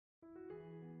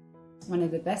One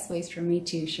of the best ways for me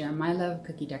to share my love of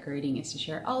cookie decorating is to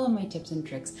share all of my tips and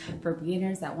tricks for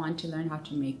beginners that want to learn how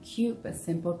to make cute but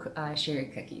simple cherry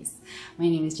cookies. My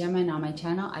name is Gemma, and on my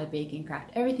channel I bake and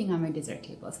craft everything on my dessert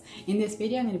tables. In this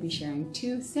video I'm going to be sharing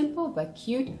two simple but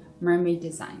cute mermaid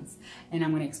designs, and I'm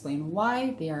going to explain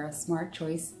why they are a smart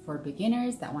choice for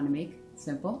beginners that want to make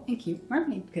simple and cute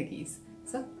mermaid cookies.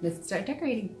 So let's start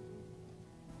decorating.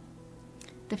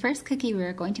 The first cookie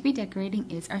we're going to be decorating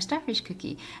is our starfish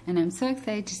cookie, and I'm so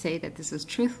excited to say that this was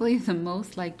truthfully the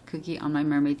most liked cookie on my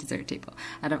mermaid dessert table.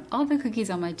 Out of all the cookies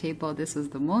on my table, this was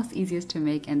the most easiest to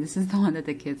make, and this is the one that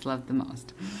the kids loved the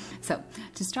most. So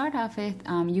to start off with,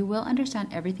 you will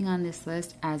understand everything on this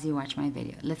list as you watch my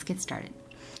video. Let's get started.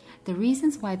 The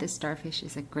reasons why the starfish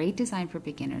is a great design for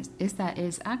beginners is that it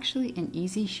is actually an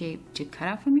easy shape to cut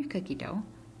out from your cookie dough,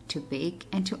 to bake,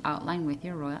 and to outline with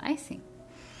your royal icing.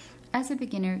 As a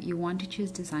beginner, you want to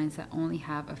choose designs that only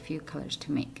have a few colors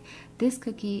to make. This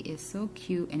cookie is so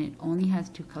cute and it only has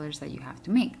two colors that you have to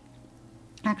make.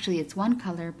 Actually, it's one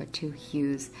color but two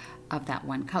hues of that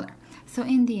one color. So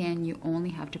in the end, you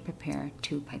only have to prepare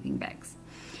two piping bags.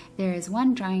 There is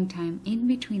one drying time in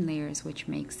between layers, which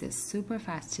makes this super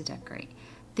fast to decorate.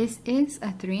 This is a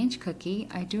 3-inch cookie.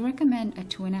 I do recommend a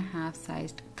 2.5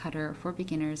 sized cutter for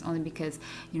beginners, only because,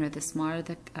 the smaller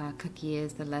the cookie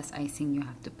is, the less icing you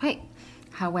have to pipe.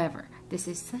 However, this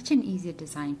is such an easy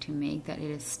design to make that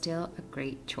it is still a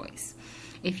great choice.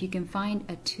 If you can find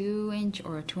a 2-inch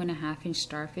or a 2.5-inch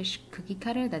starfish cookie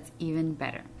cutter, that's even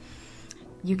better.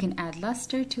 You can add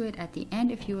luster to it at the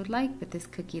end if you would like, but this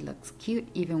cookie looks cute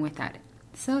even without it.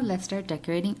 So let's start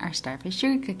decorating our starfish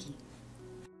sugar cookie.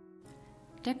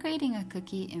 Decorating a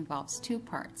cookie involves two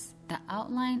parts, the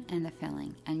outline and the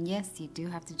filling. And yes, you do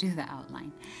have to do the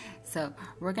outline. So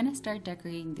we're going to start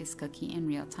decorating this cookie in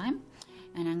real time,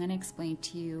 and I'm going to explain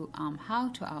to you how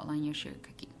to outline your sugar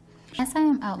cookie. As I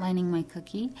am outlining my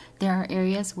cookie, there are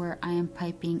areas where I am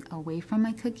piping away from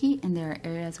my cookie, and there are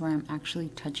areas where I'm actually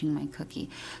touching my cookie.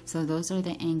 So those are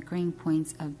the anchoring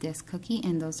points of this cookie,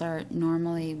 and those are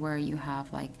normally where you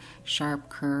have like sharp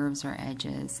curves or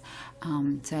edges.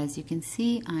 So as you can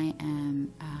see, I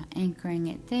am anchoring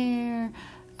it there,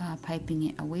 piping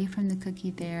it away from the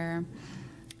cookie there.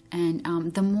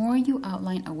 And the more you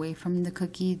outline away from the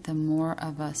cookie, the more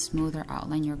of a smoother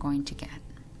outline you're going to get.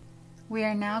 We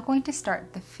are now going to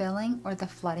start the filling or the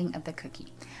flooding of the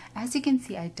cookie. As you can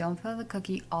see, I don't fill the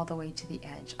cookie all the way to the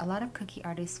edge. A lot of cookie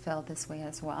artists fill this way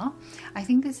as well. I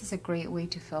think this is a great way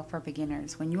to fill for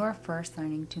beginners. When you are first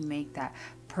learning to make that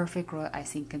perfect royal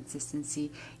icing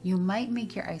consistency, you might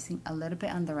make your icing a little bit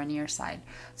on the runnier side.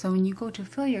 So when you go to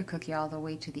fill your cookie all the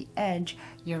way to the edge,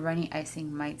 your runny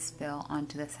icing might spill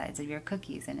onto the sides of your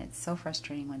cookies, and it's so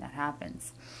frustrating when that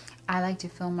happens. I like to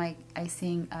fill my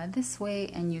icing this way,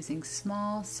 and using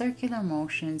small circular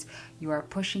motions, you are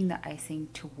pushing the icing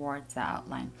towards the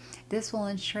outline. This will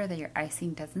ensure that your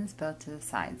icing doesn't spill to the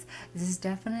sides. This is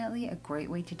definitely a great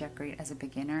way to decorate as a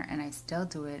beginner, and I still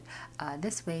do it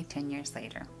this way 10 years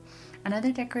later.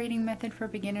 Another decorating method for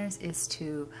beginners is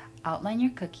to outline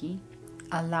your cookie,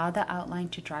 allow the outline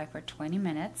to dry for 20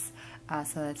 minutes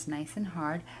so that's nice and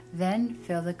hard, then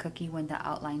fill the cookie when the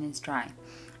outline is dry.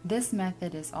 This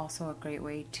method is also a great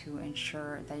way to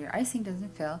ensure that your icing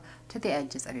doesn't fill to the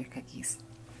edges of your cookies.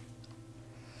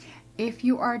 If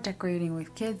you are decorating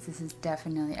with kids, this is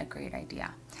definitely a great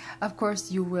idea. Of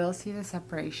course, you will see the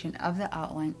separation of the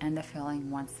outline and the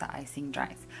filling once the icing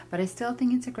dries, but I still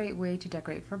think it's a great way to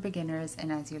decorate for beginners,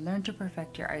 and as you learn to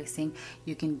perfect your icing,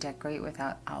 you can decorate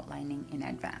without outlining in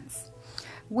advance.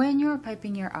 When you're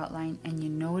piping your outline and you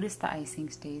notice the icing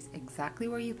stays exactly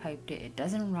where you piped it, it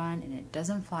doesn't run and it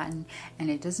doesn't flatten and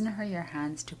it doesn't hurt your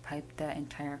hands to pipe the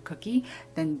entire cookie,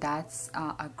 then that's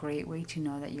a great way to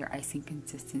know that your icing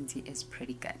consistency is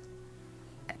pretty good.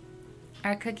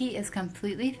 Our cookie is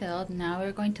completely filled. Now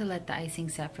we're going to let the icing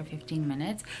set for 15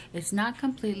 minutes. It's not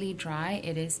completely dry.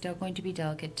 It is still going to be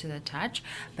delicate to the touch,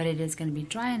 but it is going to be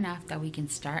dry enough that we can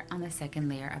start on the second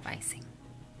layer of icing.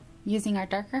 Using our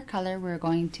darker color, we're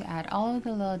going to add all of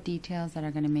the little details that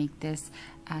are going to make this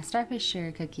starfish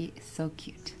sugar cookie so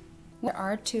cute. There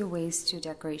are two ways to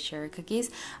decorate sugar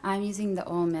cookies. I'm using the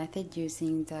old method,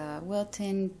 using the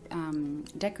Wilton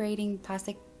decorating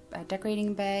plastic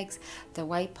decorating bags, the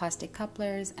white plastic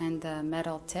couplers, and the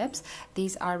metal tips.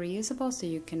 These are reusable, so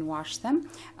you can wash them.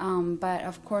 But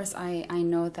of course, I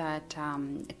know that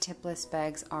tipless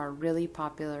bags are really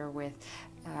popular with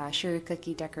sugar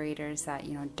cookie decorators that,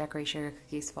 you know, decorate sugar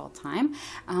cookies full time,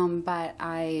 but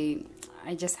I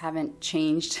just haven't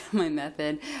changed my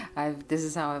method. This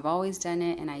is how I've always done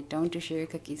it, and I don't do sugar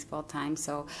cookies full time.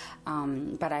 So,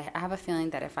 but I have a feeling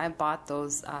that if I bought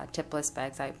those tipless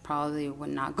bags, I probably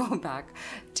would not go back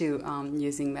to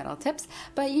using metal tips.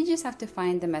 But you just have to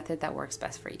find the method that works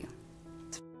best for you.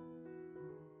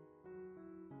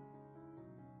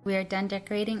 We are done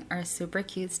decorating our super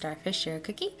cute starfish sugar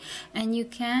cookie, and you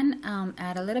can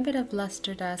add a little bit of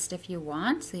luster dust if you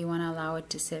want. So you want to allow it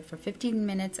to sit for 15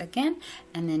 minutes again,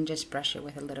 and then just brush it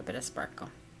with a little bit of sparkle.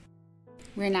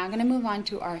 We're now going to move on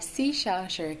to our seashell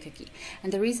sugar cookie,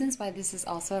 and the reasons why this is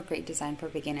also a great design for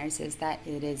beginners is that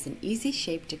it is an easy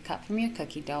shape to cut from your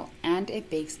cookie dough, and it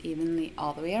bakes evenly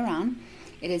all the way around.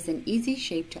 It is an easy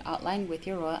shape to outline with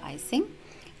your royal icing.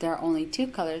 There are only 2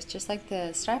 colors, just like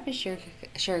the starfish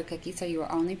sugar cookie, so you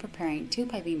are only preparing 2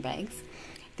 piping bags.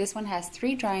 This one has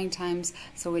 3 drying times,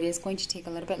 so it is going to take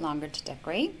a little bit longer to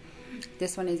decorate.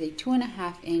 This one is a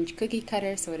 2.5-inch cookie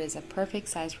cutter, so it is a perfect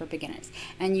size for beginners.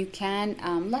 And you can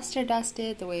luster dust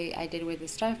it the way I did with the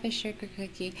starfish sugar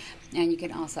cookie, and you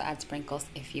can also add sprinkles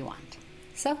if you want.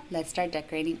 So let's start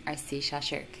decorating our seashell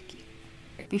sugar cookie.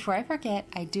 Before I forget,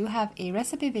 I do have a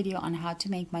recipe video on how to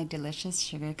make my delicious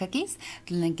sugar cookies.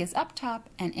 The link is up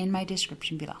top and in my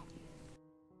description below.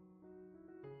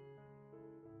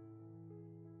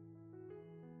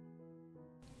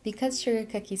 Because sugar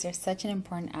cookies are such an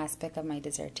important aspect of my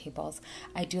dessert tables,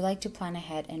 I do like to plan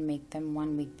ahead and make them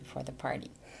 1 week before the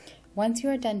party. Once you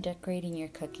are done decorating your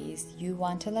cookies, you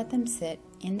want to let them sit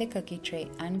in the cookie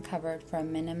tray uncovered for a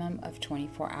minimum of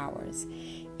 24 hours.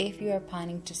 If you are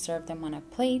planning to serve them on a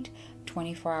plate,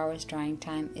 24 hours drying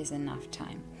time is enough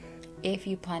time. If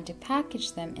you plan to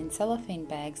package them in cellophane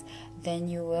bags, then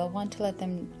you will want to let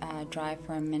them dry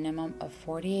for a minimum of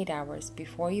 48 hours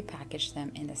before you package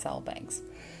them in the cell bags.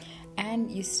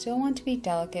 And you still want to be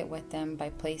delicate with them by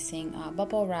placing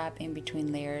bubble wrap in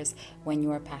between layers when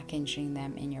you are packaging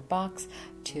them in your box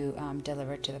to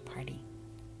deliver to the party.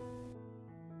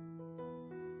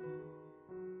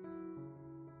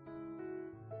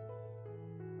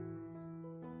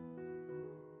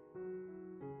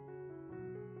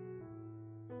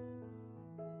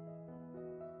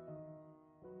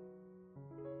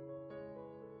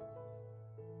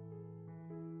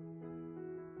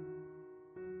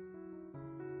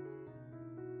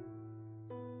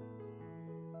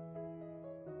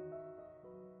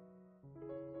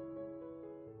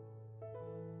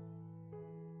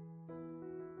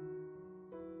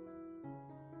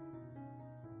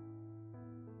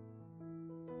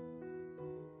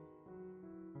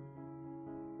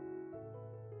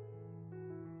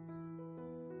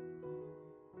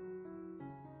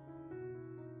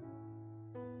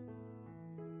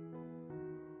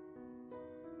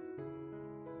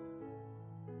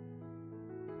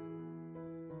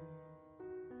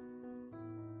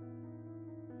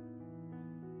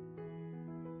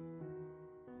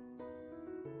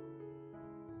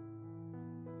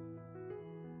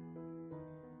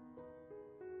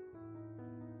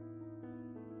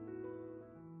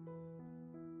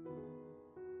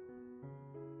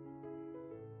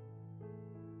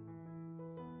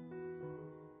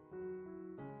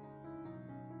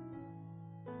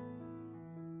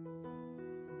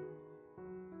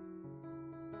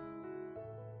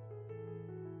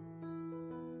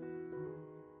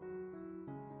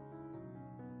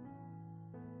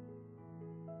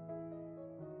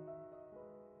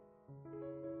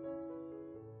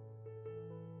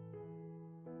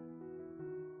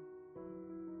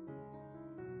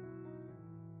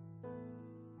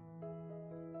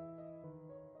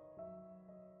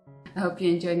 I hope you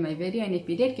enjoyed my video, and if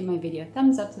you did, give my video a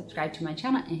thumbs up, subscribe to my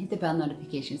channel, and hit the bell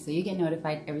notification so you get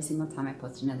notified every single time I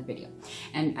post another video.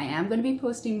 And I am going to be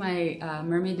posting my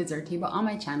mermaid dessert table on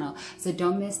my channel, so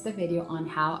don't miss the video on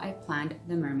how I planned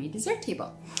the mermaid dessert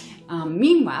table.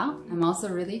 Meanwhile, I'm also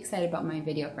really excited about my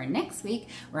video for next week,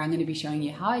 where I'm going to be showing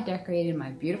you how I decorated my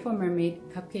beautiful mermaid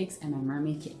cupcakes and my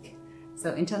mermaid cake.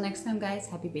 So until next time guys,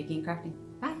 happy baking and crafting.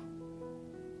 Bye!